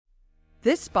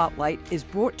This spotlight is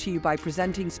brought to you by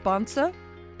presenting sponsor,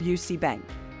 Busey Bank.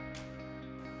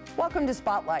 Welcome to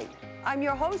Spotlight. I'm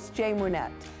your host, Jay Moonette.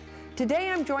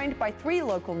 Today I'm joined by three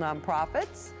local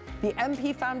nonprofits, the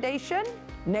MP Foundation,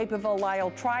 Naperville-Lisle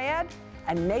Triad,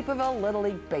 and Naperville Little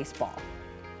League Baseball.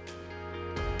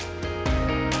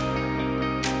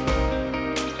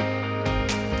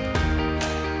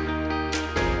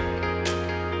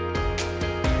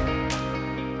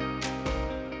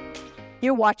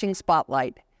 You're watching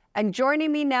Spotlight, and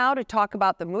joining me now to talk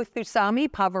about the Muthuswamy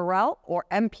Pavarel, or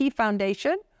MP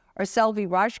Foundation, are Selvi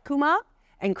Rajkumar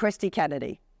and Christy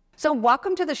Kennedy. So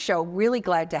welcome to the show. Really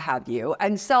glad to have you.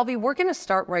 And Selvi, we're going to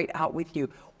start right out with you.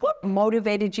 What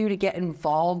motivated you to get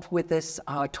involved with this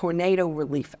tornado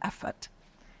relief effort?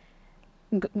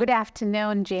 Good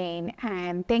afternoon, Jane,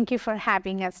 and thank you for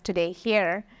having us today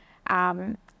here.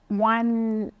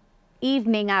 One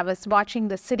evening, I was watching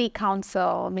the city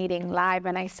council meeting live,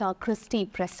 and I saw Christy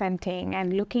presenting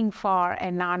and looking for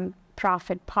a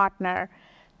nonprofit partner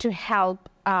to help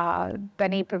the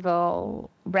Naperville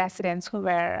residents who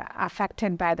were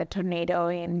affected by the tornado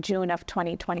in June of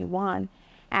 2021.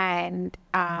 And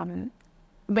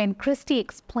when Christy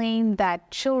explained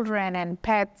that children and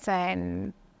pets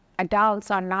and adults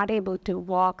are not able to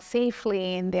walk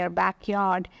safely in their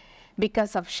backyard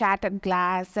because of shattered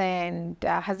glass and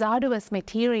hazardous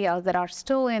materials that are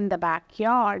still in the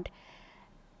backyard,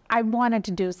 I wanted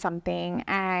to do something.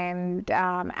 And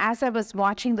as I was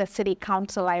watching the city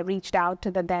council, I reached out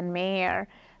to the then mayor,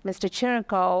 Mr.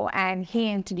 Chirico, and he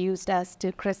introduced us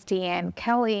to Christy and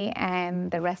Kelly,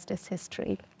 and the rest is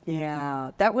history.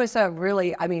 Yeah, that was a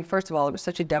really, first of all, it was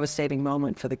such a devastating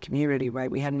moment for the community,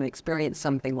 right? We hadn't experienced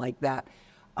something like that.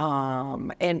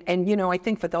 And you know, I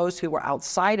think for those who were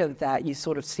outside of that, you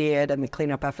sort of see it and the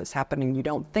cleanup efforts happening. You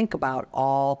don't think about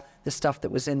all the stuff that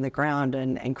was in the ground.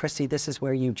 And Christy, this is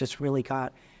where you just really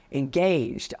got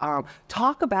engaged.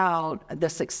 Talk about the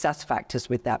success factors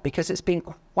with that, because it's been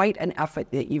quite an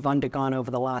effort that you've undergone over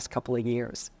the last couple of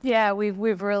years. Yeah,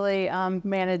 we've really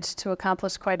managed to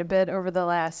accomplish quite a bit over the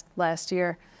last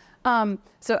year.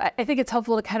 So I think it's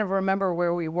helpful to kind of remember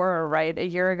where we were, right, a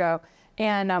year ago.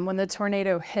 And when the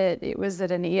tornado hit, it was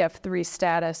at an EF3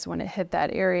 status when it hit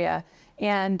that area.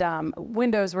 And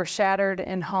windows were shattered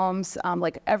in homes,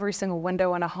 like every single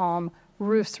window in a home,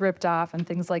 roofs ripped off and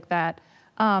things like that.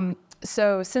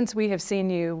 So since we have seen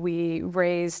you, we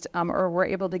raised or were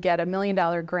able to get $1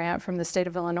 million grant from the state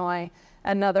of Illinois,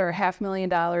 another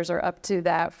 $500,000 or up to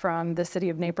that from the city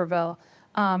of Naperville.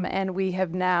 And we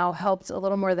have now helped a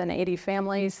little more than 80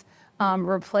 families,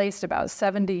 replaced about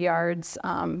 70 yards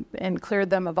and cleared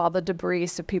them of all the debris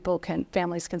so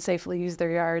families can safely use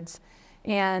their yards,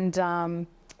 and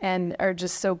are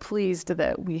just so pleased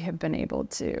that we have been able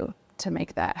to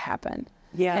make that happen.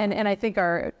 Yeah. And I think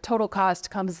our total cost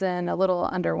comes in a little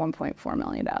under $1.4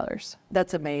 million.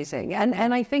 That's amazing.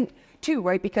 And I think too,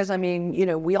 right? Because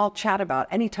we all chat about,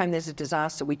 anytime there's a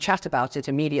disaster, we chat about it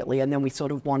immediately, and then we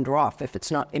sort of wander off if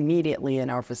it's not immediately in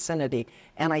our vicinity.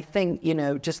 And I think,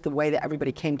 just the way that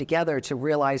everybody came together to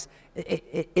realize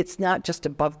it's not just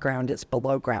above ground, it's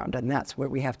below ground. And that's where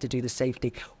we have to do the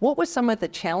safety. What were some of the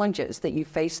challenges that you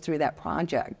faced through that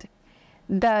project?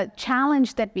 The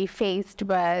challenge that we faced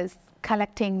was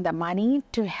collecting the money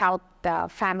to help the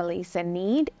families in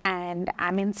need, and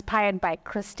I'm inspired by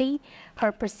Christy,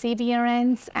 her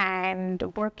perseverance and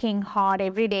working hard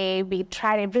every day. We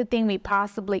tried everything we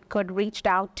possibly could, reached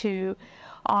out to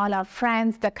all our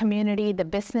friends, the community, the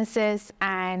businesses,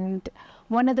 and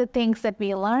one of the things that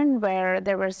we learned were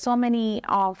there were so many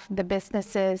of the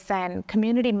businesses and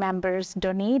community members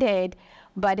donated,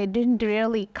 but it didn't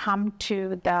really come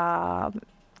to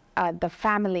the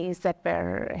families that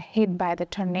were hit by the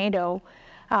tornado.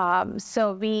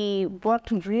 So we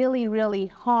worked really, really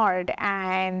hard,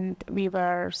 and we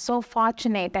were so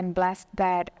fortunate and blessed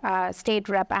that State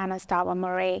Rep Anastava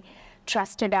Murray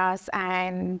trusted us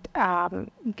and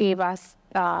gave us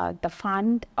the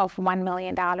fund of $1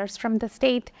 million from the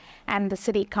state, and the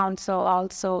city council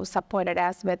also supported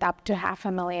us with up to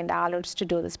 $500,000 to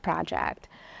do this project.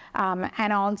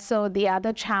 And also the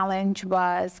other challenge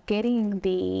was getting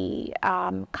the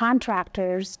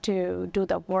contractors to do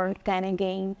the work. And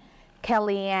again,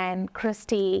 Kelly and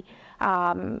Christy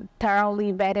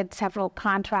thoroughly vetted several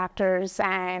contractors,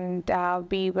 and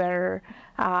we were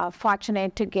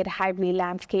fortunate to get Hively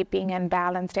Landscaping and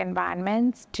Balanced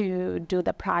Environments to do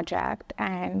the project.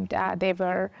 And they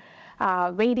were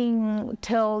waiting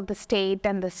till the state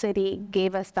and the city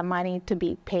gave us the money to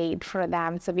be paid for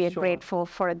them. So we are grateful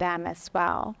for them as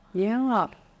well. Yeah.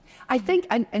 I think,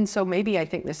 and so maybe I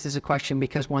think this is a question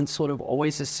because one sort of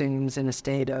always assumes in a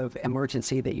state of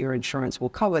emergency that your insurance will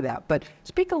cover that. But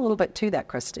speak a little bit to that,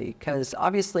 Christy, because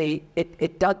obviously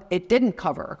it didn't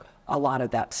cover a lot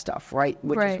of that stuff, right?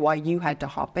 Which is why you had to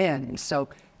hop in. So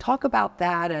talk about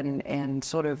that and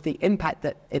sort of the impact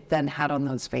that it then had on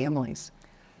those families.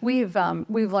 We've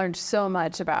learned so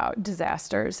much about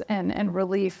disasters and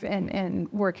relief in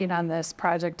working on this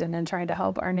project and in trying to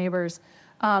help our neighbors.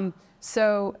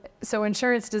 So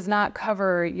insurance does not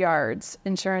cover yards.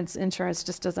 Insurance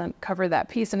just doesn't cover that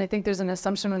piece. And I think there's an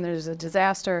assumption when there's a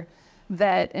disaster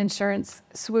that insurance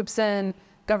swoops in,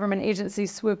 government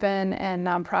agencies swoop in, and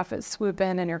nonprofits swoop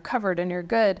in, and you're covered and you're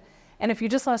good. And if you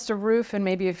just lost a roof and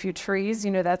maybe a few trees,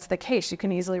 that's the case. You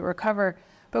can easily recover.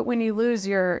 But when you lose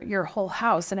your whole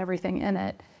house and everything in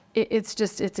it,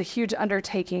 it's a huge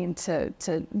undertaking to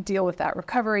deal with that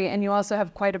recovery. And you also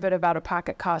have quite a bit of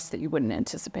out-of-pocket costs that you wouldn't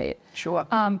anticipate. Sure.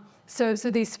 So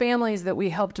these families that we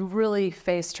helped really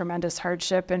face tremendous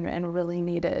hardship and really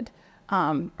needed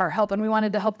our help. And we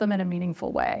wanted to help them in a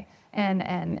meaningful way.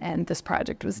 And this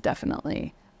project was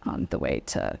definitely the way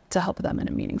to help them in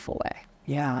a meaningful way.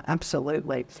 Yeah,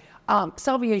 absolutely.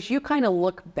 Sylvia, as you kind of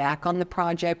look back on the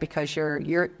project, because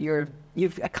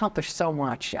you've accomplished so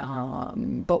much,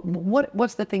 but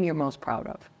what's the thing you're most proud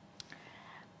of?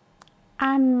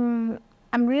 I'm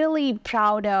really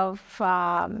proud of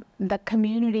the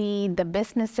community, the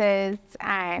businesses,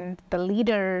 and the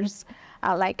leaders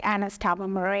like Anastasia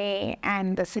Murray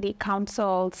and the City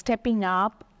Council stepping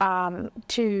up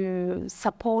to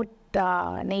support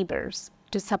the neighbors,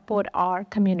 to support our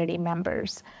community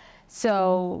members.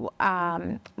 So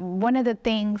one of the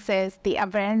things is the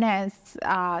awareness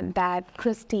that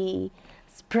Christy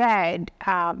spread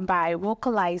by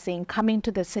vocalizing, coming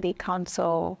to the City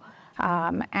Council. So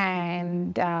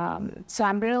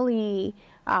I'm really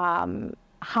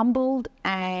humbled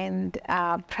and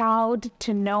proud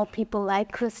to know people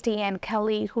like Christy and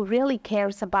Kelly who really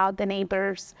cares about the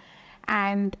neighbors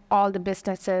and all the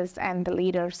businesses and the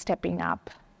leaders stepping up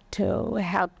to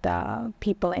help the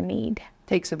people in need.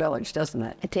 Takes a village, doesn't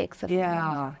it? It takes a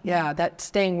village. Yeah, that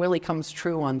saying really comes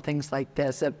true on things like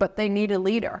this. But they need a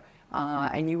leader,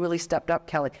 and you really stepped up,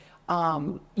 Kelly.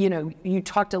 You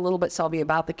talked a little bit, Sylvia,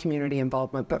 about the community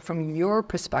involvement, but from your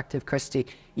perspective, Christy,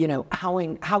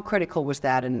 how critical was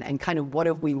that, and kind of what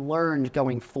have we learned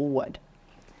going forward?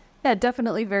 Yeah,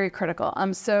 definitely very critical.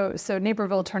 So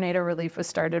Naperville Tornado Relief was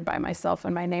started by myself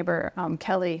and my neighbor,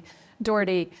 Kelly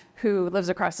Doherty, who lives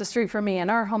across the street from me,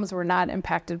 and our homes were not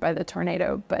impacted by the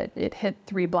tornado, but it hit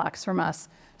 3 blocks from us.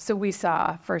 So we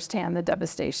saw firsthand the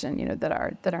devastation,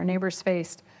 that our neighbors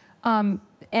faced. And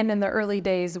in the early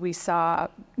days, we saw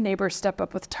neighbors step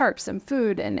up with tarps and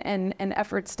food and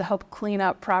efforts to help clean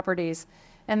up properties.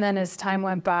 And then as time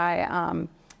went by,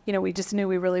 we just knew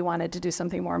we really wanted to do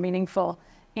something more meaningful.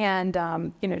 And,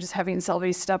 just having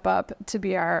Sylvie step up to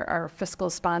be our fiscal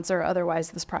sponsor,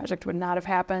 otherwise this project would not have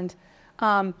happened.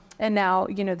 And now,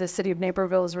 the city of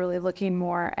Naperville is really looking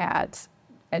more at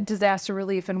disaster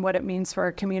relief and what it means for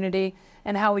our community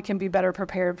and how we can be better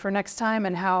prepared for next time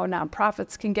and how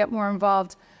nonprofits can get more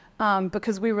involved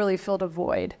because we really filled a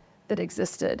void that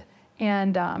existed.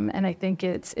 And I think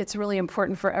it's really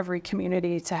important for every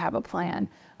community to have a plan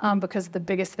because the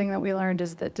biggest thing that we learned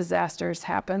is that disasters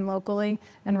happen locally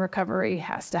and recovery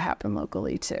has to happen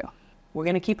locally too. We're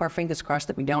going to keep our fingers crossed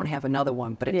that we don't have another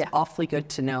one, but it's awfully good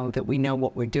to know that we know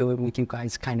what we're doing with you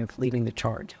guys kind of leading the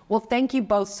charge. Well, thank you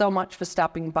both so much for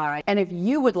stopping by. And if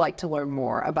you would like to learn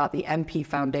more about the MP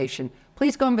Foundation,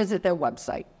 please go and visit their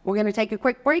website. We're going to take a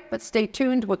quick break, but stay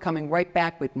tuned. We're coming right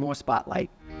back with more Spotlight.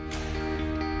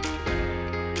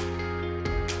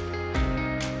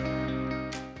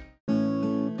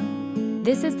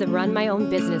 This is the Run My Own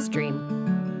Business dream.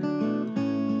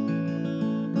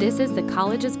 This is the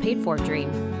colleges paid for dream.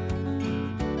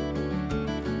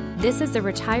 This is the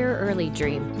retire early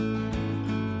dream.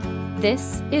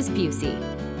 This is Busey,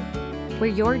 where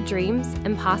your dreams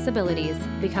and possibilities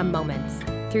become moments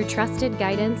through trusted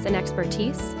guidance and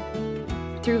expertise,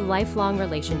 through lifelong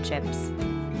relationships.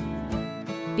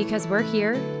 Because we're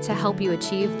here to help you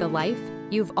achieve the life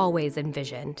you've always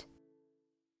envisioned.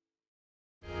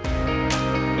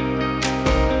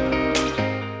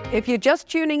 If you're just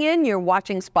tuning in, you're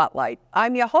watching Spotlight.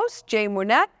 I'm your host, Jane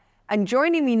Wernette, and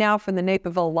joining me now from the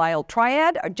Naperville-Lisle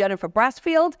Triad are Jennifer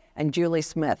Brassfield and Julie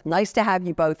Smith. Nice to have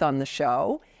you both on the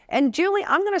show. And Julie,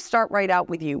 I'm going to start right out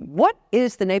with you. What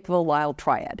is the Naperville-Lisle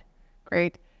Triad?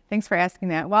 Great. Thanks for asking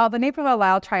that. Well, the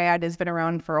Naperville-Lisle Triad has been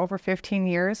around for over 15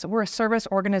 years. We're a service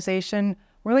organization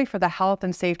really for the health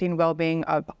and safety and well-being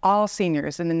of all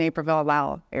seniors in the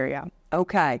Naperville-Lisle area.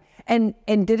 Okay. And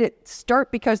did it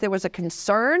start because there was a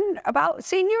concern about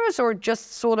seniors, or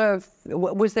just sort of,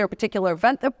 was there a particular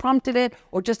event that prompted it,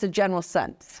 or just a general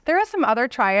sense? There are some other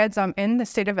triads in the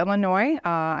state of Illinois.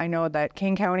 I know that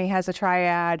King County has a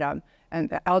triad, and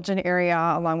the Elgin area,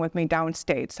 along with me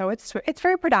downstate. So it's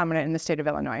very predominant in the state of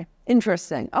Illinois.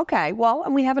 Interesting. Okay. Well,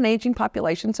 and we have an aging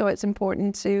population, so it's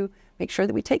important to make sure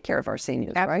that we take care of our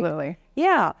seniors, right? Absolutely.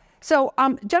 Yeah. So,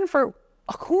 Jennifer,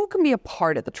 who can be a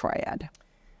part of the triad?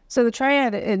 So the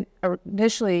triad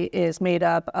initially is made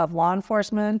up of law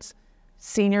enforcement,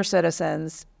 senior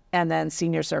citizens, and then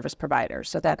senior service providers.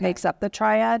 So that makes up the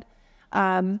triad.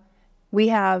 We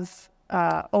have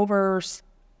over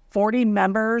 40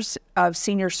 members of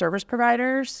senior service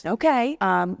providers. Okay.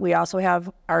 We also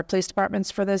have our police departments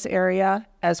for this area,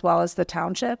 as well as the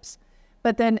townships.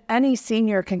 But then any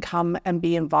senior can come and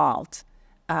be involved.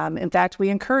 In fact, we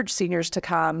encourage seniors to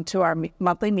come to our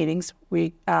monthly meetings.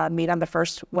 We meet on the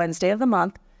first Wednesday of the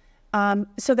month,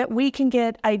 so that we can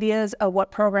get ideas of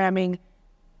what programming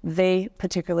they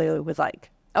particularly would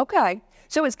like. Okay.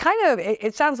 So it's kind of,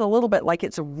 it sounds a little bit like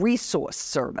it's a resource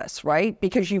service, right?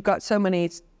 Because you've got so many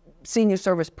senior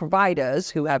service providers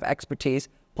who have expertise,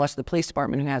 plus the police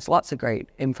department who has lots of great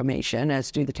information,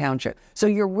 as do the township. So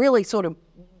you're really sort of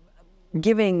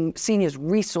giving seniors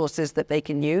resources that they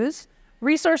can use?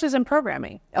 Resources and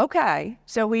programming. Okay.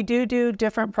 So we do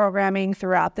different programming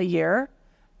throughout the year.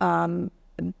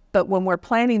 But when we're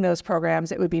planning those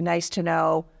programs, it would be nice to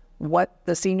know what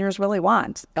the seniors really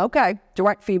want. Okay.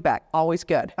 Direct feedback. Always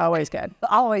good. Always good.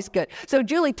 Always good. So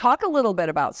Julie, talk a little bit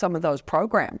about some of those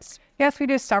programs. Yes, we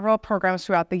do several programs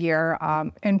throughout the year.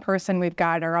 In person, we've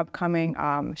got our upcoming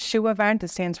SHOE event. It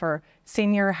stands for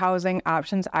Senior Housing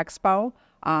Options Expo.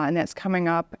 And that's coming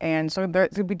up. And so there's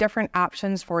going to be different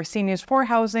options for seniors for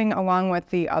housing, along with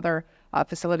the other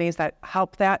facilities that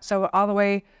help that. So all the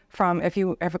way from, if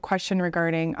you have a question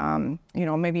regarding,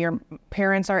 maybe your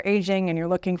parents are aging and you're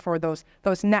looking for those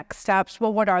next steps.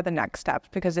 Well, what are the next steps?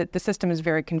 Because the system is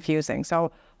very confusing.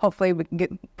 So hopefully we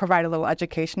can provide a little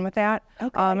education with that.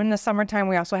 Okay. In the summertime,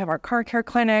 we also have our car care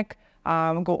clinic.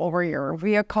 Go over your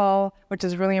vehicle, which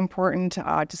is really important.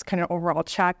 Just kind of overall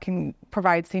check and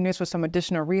provide seniors with some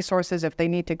additional resources if they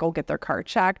need to go get their car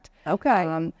checked.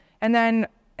 Okay. And then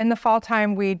in the fall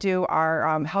time, we do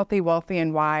our Healthy, Wealthy,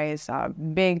 and Wise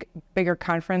bigger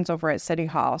conference over at City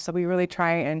Hall. So we really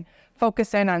try and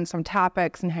focus in on some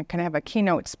topics and kind of have a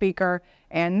keynote speaker.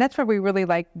 And that's where we really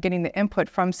like getting the input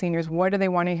from seniors. What do they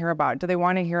want to hear about? Do they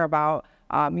want to hear about,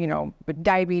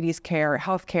 diabetes care,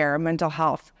 health care, mental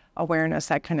health awareness,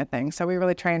 that kind of thing. So we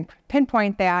really try and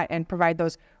pinpoint that and provide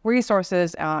those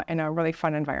resources in a really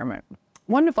fun environment.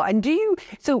 Wonderful. And you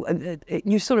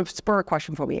sort of spur a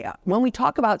question for me. When we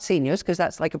talk about seniors, because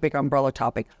that's like a big umbrella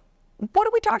topic, what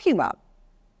are we talking about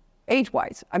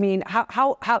age-wise? I mean,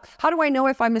 how do I know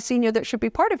if I'm a senior that should be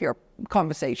part of your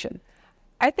conversation?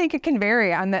 I think it can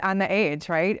vary on the age,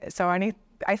 right? So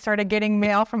I started getting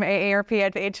mail from AARP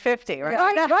at age 50, right?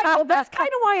 Right. Well, that's kind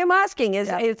of why I'm asking is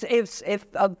if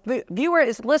a viewer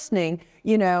is listening,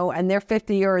 and they're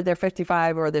 50 or they're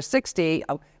 55 or they're 60,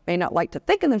 may not like to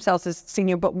think of themselves as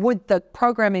senior, but would the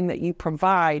programming that you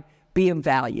provide be of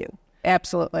value?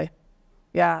 Absolutely.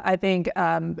 Yeah, I think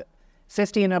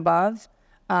 50 and above.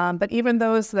 But even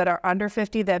those that are under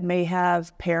 50 that may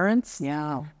have parents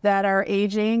that are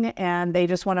aging and they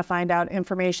just want to find out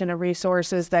information and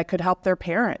resources that could help their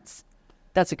parents.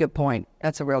 That's a good point.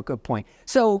 That's a real good point.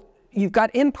 So you've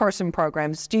got in-person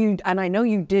programs. And I know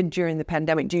you did during the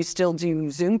pandemic. Do you still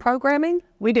do Zoom programming?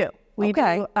 We do. We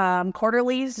do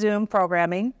quarterly Zoom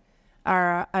programming.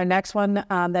 Our next one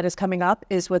that is coming up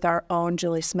is with our own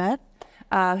Julie Smith,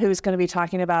 who's going to be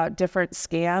talking about different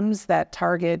scams that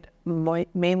target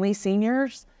mainly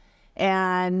seniors.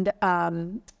 And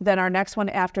then our next one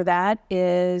after that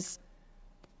is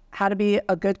how to be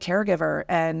a good caregiver,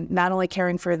 and not only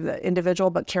caring for the individual,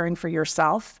 but caring for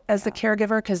yourself as the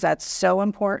caregiver, because that's so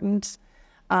important.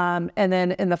 And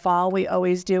then in the fall, we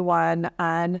always do one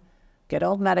on good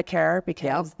old Medicare,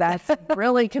 because that's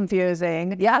really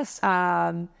confusing. Yes.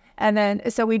 And then,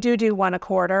 so we do one a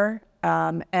quarter,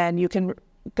 and you can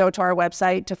go to our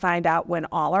website to find out when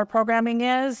all our programming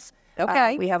is.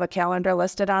 Okay. We have a calendar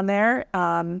listed on there.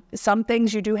 Some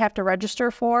things you do have to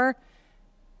register for,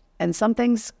 and some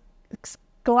things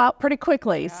go out pretty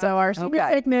quickly. So our senior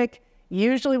picnic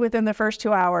Usually within the first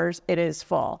 2 hours, it is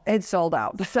full. It's sold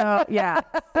out. So, yeah.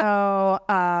 So,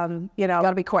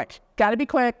 Gotta be quick. got to be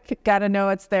quick. Got to know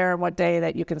it's there and what day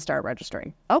that you can start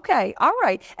registering. Okay, all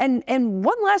right. And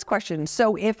one last question.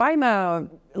 So if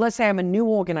let's say I'm a new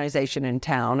organization in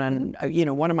town and,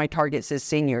 one of my targets is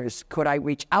seniors, could I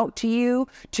reach out to you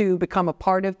to become a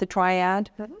part of the Triad?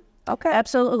 Mm-hmm. Okay.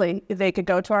 Absolutely. They could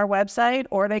go to our website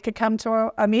or they could come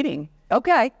to a meeting.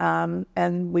 Okay.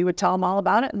 And we would tell them all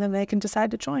about it and then they can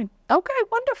decide to join. Okay,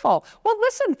 wonderful. Well,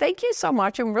 listen, thank you so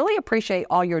much and really appreciate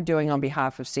all you're doing on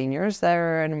behalf of seniors.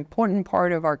 They're an important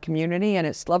part of our community and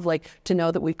it's lovely to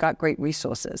know that we've got great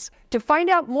resources. To find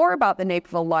out more about the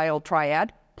Naperville-Lisle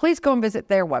Triad, please go and visit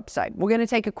their website. We're going to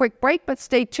take a quick break, but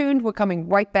stay tuned. We're coming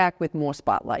right back with more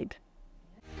Spotlight.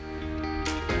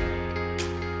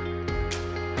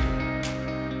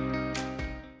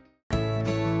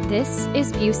 This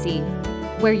is Busey,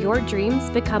 where your dreams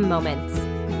become moments.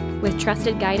 With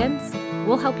trusted guidance,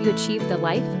 we'll help you achieve the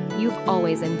life you've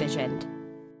always envisioned.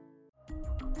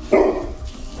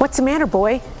 What's the matter,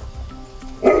 boy?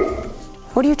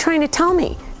 What are you trying to tell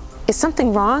me? Is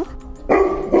something wrong?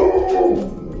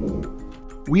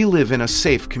 We live in a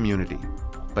safe community,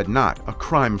 but not a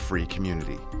crime-free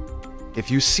community.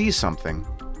 If you see something,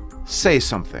 say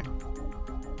something.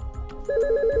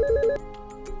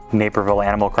 Naperville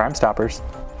Animal Crime Stoppers.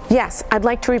 Yes, I'd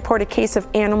like to report a case of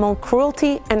animal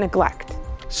cruelty and neglect.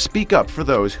 Speak up for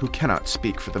those who cannot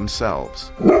speak for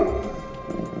themselves.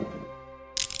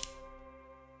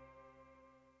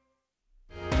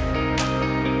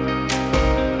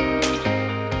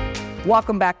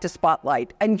 Welcome back to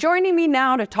Spotlight. And joining me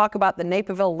now to talk about the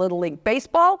Naperville Little League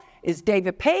Baseball is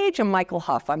David Page and Michael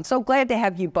Huff. I'm so glad to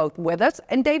have you both with us.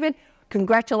 And David,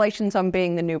 congratulations on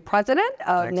being the new president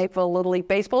of Naperville Little League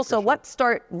Baseball. So let's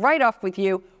start right off with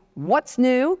you. What's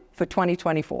new for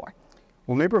 2024?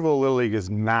 Well, Naperville Little League is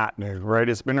not new, right?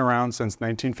 It's been around since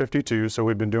 1952, so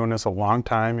we've been doing this a long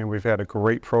time, and we've had a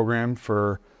great program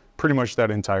for pretty much that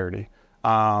entirety.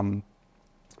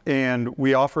 And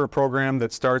we offer a program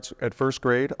that starts at first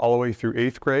grade all the way through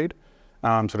 8th grade.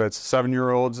 So that's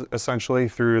 7-year-olds essentially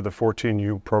through the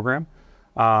 14U program.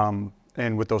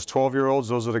 And with those 12-year-olds,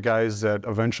 those are the guys that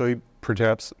eventually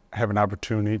perhaps have an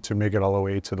opportunity to make it all the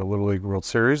way to the Little League World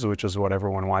Series, which is what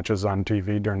everyone watches on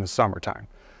TV during the summertime.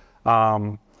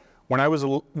 When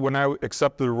I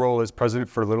accepted the role as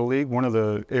president for Little League, one of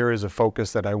the areas of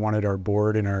focus that I wanted our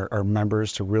board and our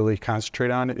members to really concentrate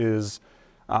on is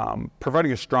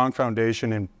providing a strong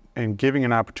foundation and giving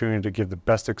an opportunity to give the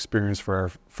best experience for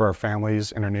our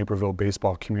families in our Naperville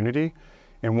baseball community.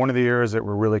 And one of the areas that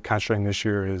we're really concentrating this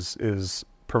year is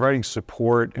providing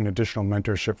support and additional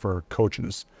mentorship for our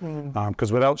coaches.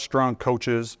 Because without strong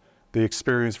coaches, the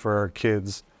experience for our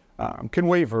kids can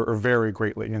waver or vary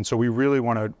greatly. And so we really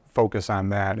want to focus on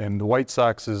that. And the White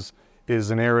Sox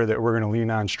is an area that we're going to lean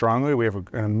on strongly. We have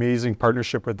an amazing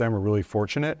partnership with them. We're really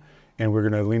fortunate. And we're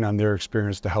going to lean on their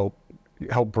experience to help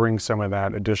bring some of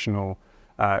that additional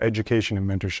education and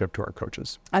mentorship to our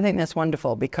coaches. I think that's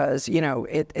wonderful because,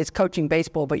 it's coaching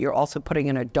baseball, but you're also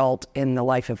putting an adult in the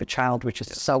life of a child, which is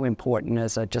so important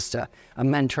as just a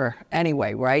mentor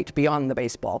anyway, right? Beyond the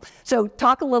baseball. So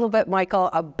talk a little bit,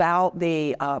 Michael, about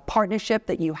the partnership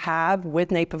that you have with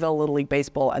Naperville Little League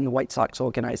Baseball and the White Sox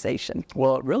organization.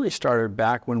 Well, it really started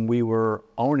back when we were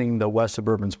owning the West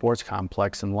Suburban Sports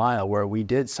Complex in Lisle, where we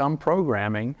did some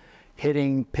programming,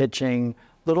 hitting, pitching,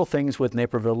 little things with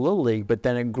Naperville Little League, but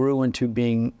then it grew into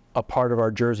being a part of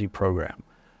our Jersey program.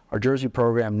 Our Jersey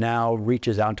program now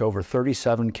reaches out to over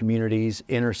 37 communities,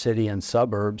 inner city and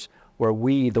suburbs, where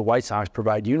we, the White Sox,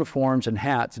 provide uniforms and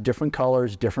hats, different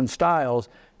colors, different styles,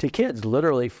 to kids,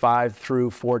 literally 5 through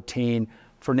 14.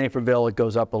 For Naperville, it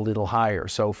goes up a little higher.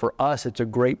 So for us, it's a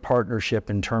great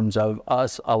partnership in terms of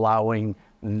us allowing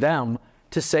them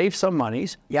to save some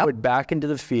monies, put back into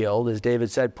the field, as David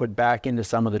said, put back into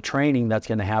some of the training that's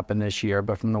going to happen this year.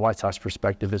 But from the White Sox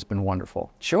perspective, it's been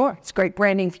wonderful. Sure. It's great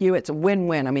branding for you. It's a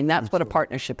win-win. I mean, that's what a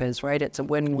partnership is, right? It's a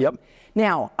win-win. Yep.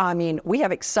 Now, we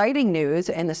have exciting news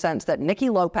in the sense that Nicky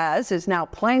Lopez is now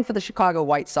playing for the Chicago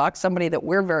White Sox, somebody that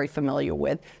we're very familiar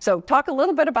with. So talk a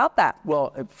little bit about that.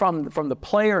 Well, from the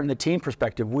player and the team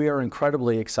perspective, we are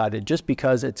incredibly excited just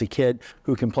because it's a kid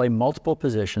who can play multiple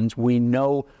positions. We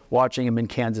know watching him in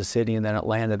Kansas City and then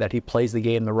Atlanta that he plays the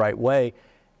game the right way.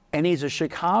 And he's a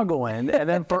Chicagoan. And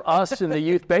then for us in the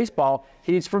youth baseball,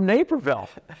 he's from Naperville.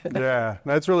 Yeah,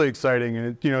 that's really exciting.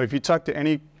 And, if you talk to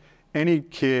any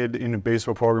kid in a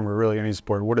baseball program or really any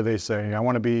sport, what do they say? I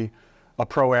want to be a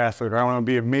pro athlete, or I want to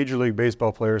be a Major League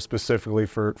Baseball player specifically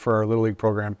for our Little League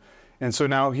program. And so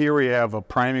now here we have a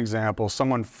prime example,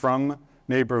 someone from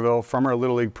Naperville from our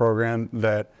Little League program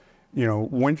that, you know,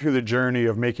 went through the journey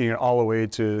of making it all the way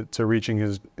to reaching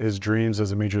his dreams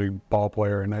as a Major League ball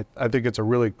player. And I think it's a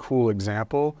really cool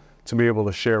example to be able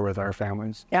to share with our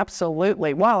families.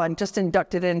 Absolutely. Well, I'm just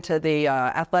inducted into the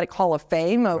Athletic Hall of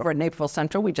Fame over at Naperville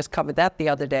Central. We just covered that the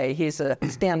other day. He's a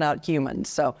standout human.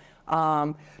 So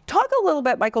talk a little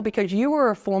bit, Michael, because you were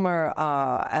a former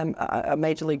a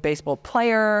Major League Baseball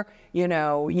player. You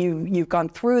know, you've gone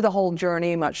through the whole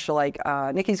journey, much like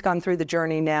Nikki's gone through the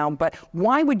journey now. But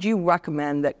why would you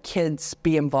recommend that kids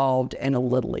be involved in a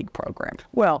Little League program?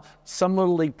 Well, some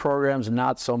Little League programs,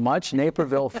 not so much.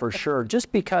 Naperville, for sure,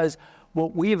 just because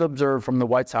what we've observed from the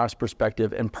White Sox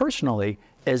perspective and personally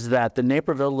is that the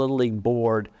Naperville Little League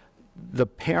board, the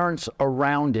parents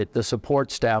around it, the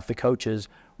support staff, the coaches,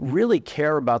 really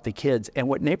care about the kids. And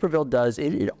what Naperville does,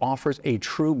 it offers a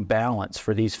true balance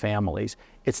for these families.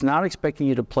 It's not expecting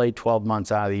you to play 12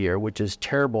 months out of the year, which is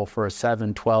terrible for a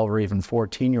 7, 12, or even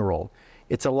 14-year-old.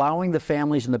 It's allowing the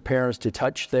families and the parents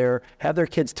to have their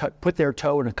kids put their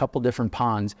toe in a couple different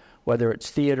ponds, whether it's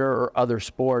theater or other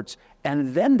sports.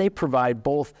 And then they provide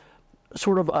both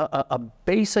sort of a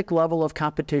basic level of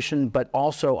competition, but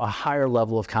also a higher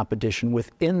level of competition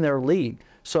within their league.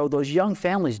 So those young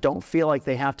families don't feel like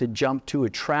they have to jump to a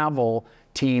travel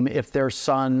team if their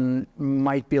son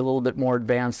might be a little bit more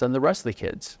advanced than the rest of the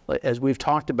kids. As we've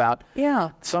talked about,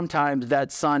 sometimes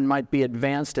that son might be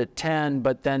advanced at 10,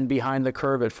 but then behind the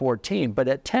curve at 14. But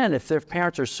at 10, if their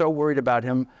parents are so worried about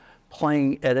him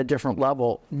playing at a different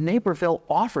level, Naperville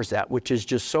offers that, which is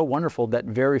just so wonderful that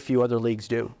very few other leagues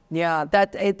do. Yeah,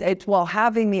 it's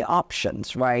having the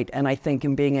options, right? And I think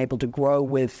in being able to grow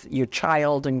with your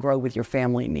child and grow with your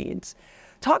family needs.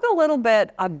 Talk a little bit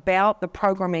about the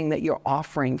programming that you're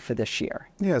offering for this year.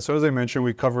 Yeah, so as I mentioned,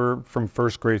 we cover from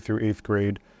 1st grade through 8th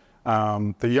grade.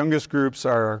 The youngest groups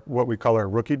are what we call our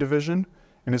rookie division.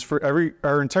 And it's for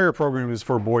our entire program is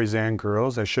for boys and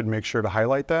girls. I should make sure to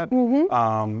highlight that.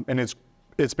 And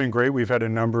it's been great. We've had a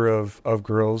number of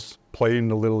girls play in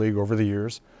the Little League over the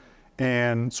years.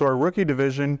 And so our rookie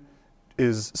division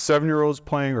is 7-year-olds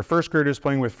playing, or 1st graders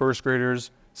playing with 1st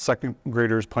graders, 2nd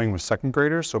graders playing with 2nd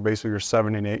graders. So basically your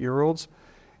 7 and 8-year-olds.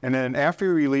 And then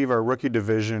after we leave our rookie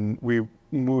division, we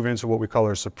move into what we call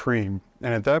our Supreme.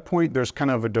 And at that point, there's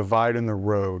kind of a divide in the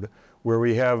road where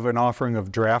we have an offering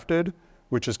of drafted,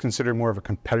 which is considered more of a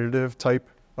competitive type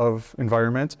of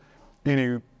environment, and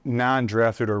a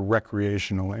non-drafted or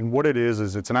recreational. And what it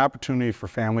is it's an opportunity for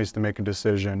families to make a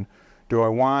decision. Do I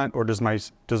want, or does my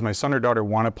son or daughter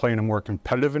want to play in a more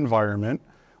competitive environment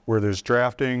where there's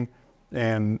drafting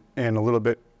and a little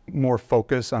bit more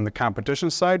focus on the competition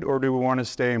side, or do we want to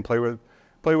stay and play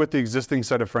with the existing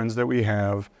set of friends that we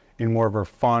have in more of a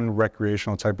fun,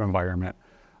 recreational type environment?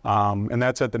 And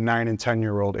that's at the 9 and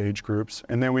 10-year-old age groups.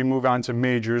 And then we move on to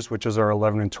majors, which is our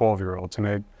 11 and 12-year-olds.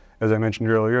 And as I mentioned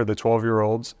earlier, the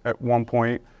 12-year-olds at one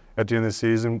point at the end of the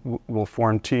season will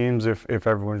form teams if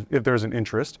there's an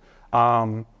interest.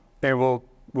 And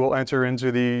we'll enter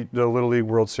into the Little League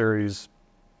World Series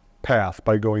path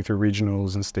by going through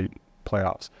regionals and state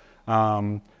playoffs.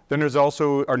 Then there's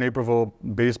also our Naperville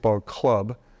Baseball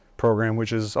Club program,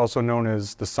 which is also known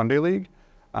as the Sunday League.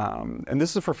 And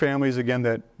this is for families, again,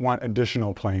 that want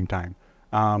additional playing time.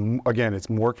 Again, it's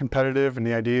more competitive, and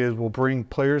the idea is we'll bring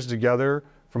players together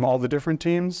from all the different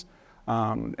teams.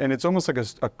 And it's almost like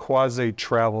a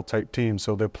quasi-travel type team.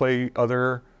 So they play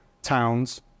other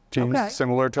towns, teams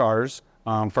similar to ours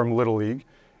from Little League.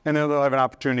 And then they'll have an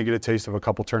opportunity to get a taste of a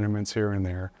couple tournaments here and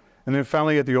there. And then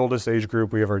finally, at the oldest age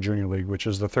group, we have our Junior League, which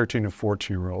is the 13 to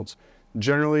 14-year-olds.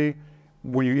 Generally,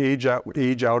 when you age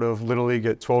out of Little League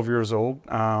at 12 years old,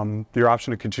 your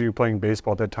option to continue playing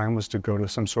baseball at that time was to go to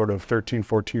some sort of 13,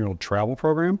 14-year-old travel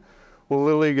program. Well,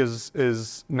 Little League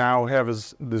is now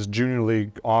has this Junior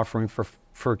League offering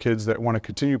for kids that want to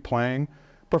continue playing,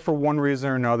 but for one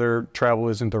reason or another, travel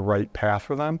isn't the right path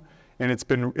for them. And it's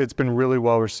been really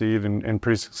well received and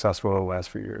pretty successful over the last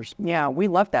few years. Yeah, we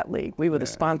love that league. We were the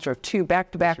sponsor of 2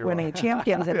 back-to-back winning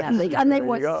champions in that league, and they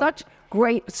were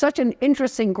such an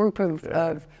interesting group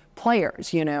of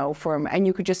players, you know. And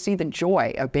you could just see the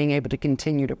joy of being able to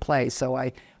continue to play. So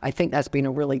I think that's been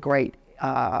a really great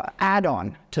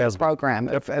add-on to the program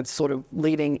of sort of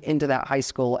leading into that high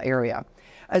school area.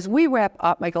 As we wrap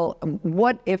up, Michael,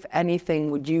 what, if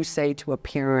anything, would you say to a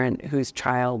parent whose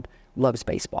child loves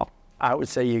baseball? I would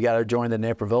say you got to join the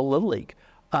Naperville Little League.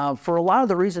 For a lot of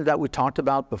the reasons that we talked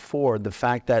about before, the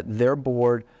fact that their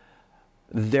board,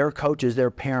 their coaches,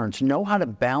 their parents know how to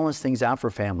balance things out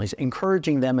for families,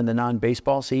 encouraging them in the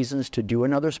non-baseball seasons to do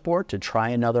another sport, to try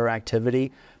another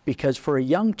activity, because for a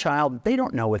young child, they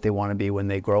don't know what they want to be when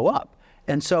they grow up.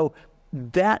 And so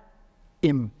that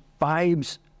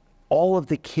imbibes all of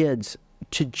the kids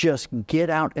to just get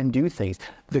out and do things.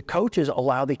 The coaches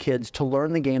allow the kids to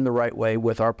learn the game the right way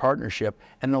with our partnership,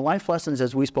 and the life lessons,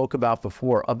 as we spoke about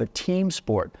before, of a team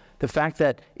sport. The fact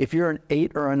that if you're an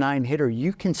 8 or a 9 hitter,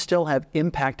 you can still have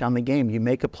impact on the game. You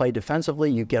make a play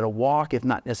defensively, you get a walk, if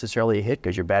not necessarily a hit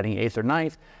because you're batting 8th or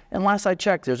 9th. And last I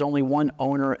checked, there's only one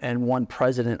owner and one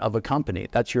president of a company.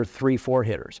 That's your 3-4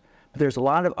 hitters. But there's a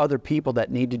lot of other people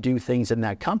that need to do things in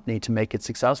that company to make it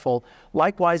successful.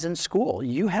 Likewise in school,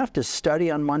 you have to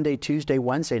study on Monday, Tuesday,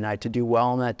 Wednesday night to do well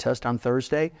on that test on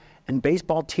Thursday. And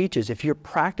baseball teaches, if you're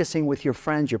practicing with your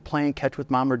friends, you're playing catch with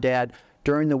mom or dad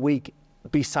during the week,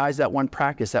 besides that one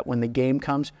practice, that when the game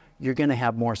comes, you're going to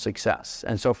have more success.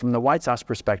 And so from the White Sox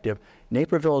perspective,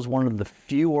 Naperville is one of the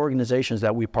few organizations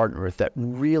that we partner with that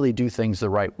really do things the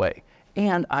right way.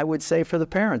 And I would say for the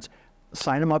parents,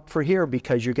 sign them up for here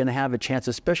because you're going to have a chance,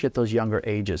 especially at those younger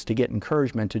ages, to get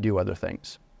encouragement to do other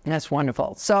things. That's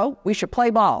wonderful. So we should play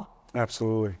ball.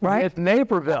 Absolutely. Right? It's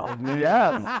Naperville.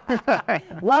 Yes.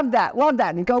 Love that. Love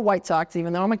that. And go White Sox,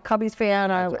 even though I'm a Cubbies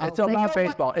fan. It's about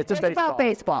baseball. It's about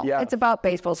baseball. Yes. It's about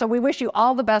baseball. So we wish you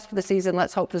all the best for the season.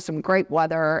 Let's hope for some great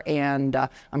weather, and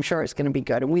I'm sure it's going to be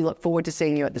good. And we look forward to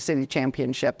seeing you at the City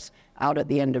Championships out at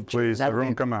the end of June. Please,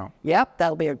 everyone come out. Yep,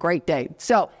 that'll be a great day.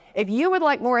 So if you would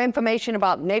like more information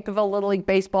about Naperville Little League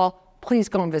Baseball, please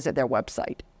go and visit their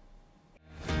website.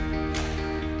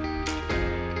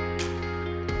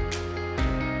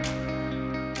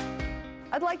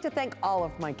 I'd like to thank all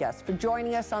of my guests for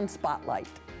joining us on Spotlight,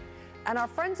 and our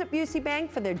friends at Busey Bank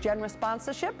for their generous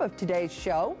sponsorship of today's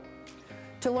show.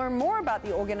 To learn more about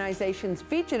the organizations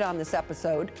featured on this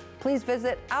episode, please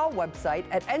visit our website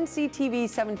at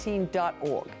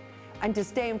nctv17.org. And to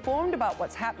stay informed about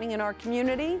what's happening in our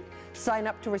community, sign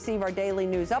up to receive our daily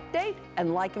news update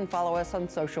and like and follow us on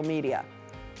social media.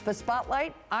 For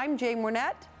Spotlight, I'm Jane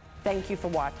Wernette. Thank you for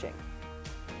watching.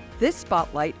 This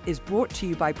Spotlight is brought to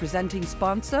you by presenting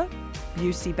sponsor,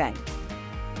 Busey Bank.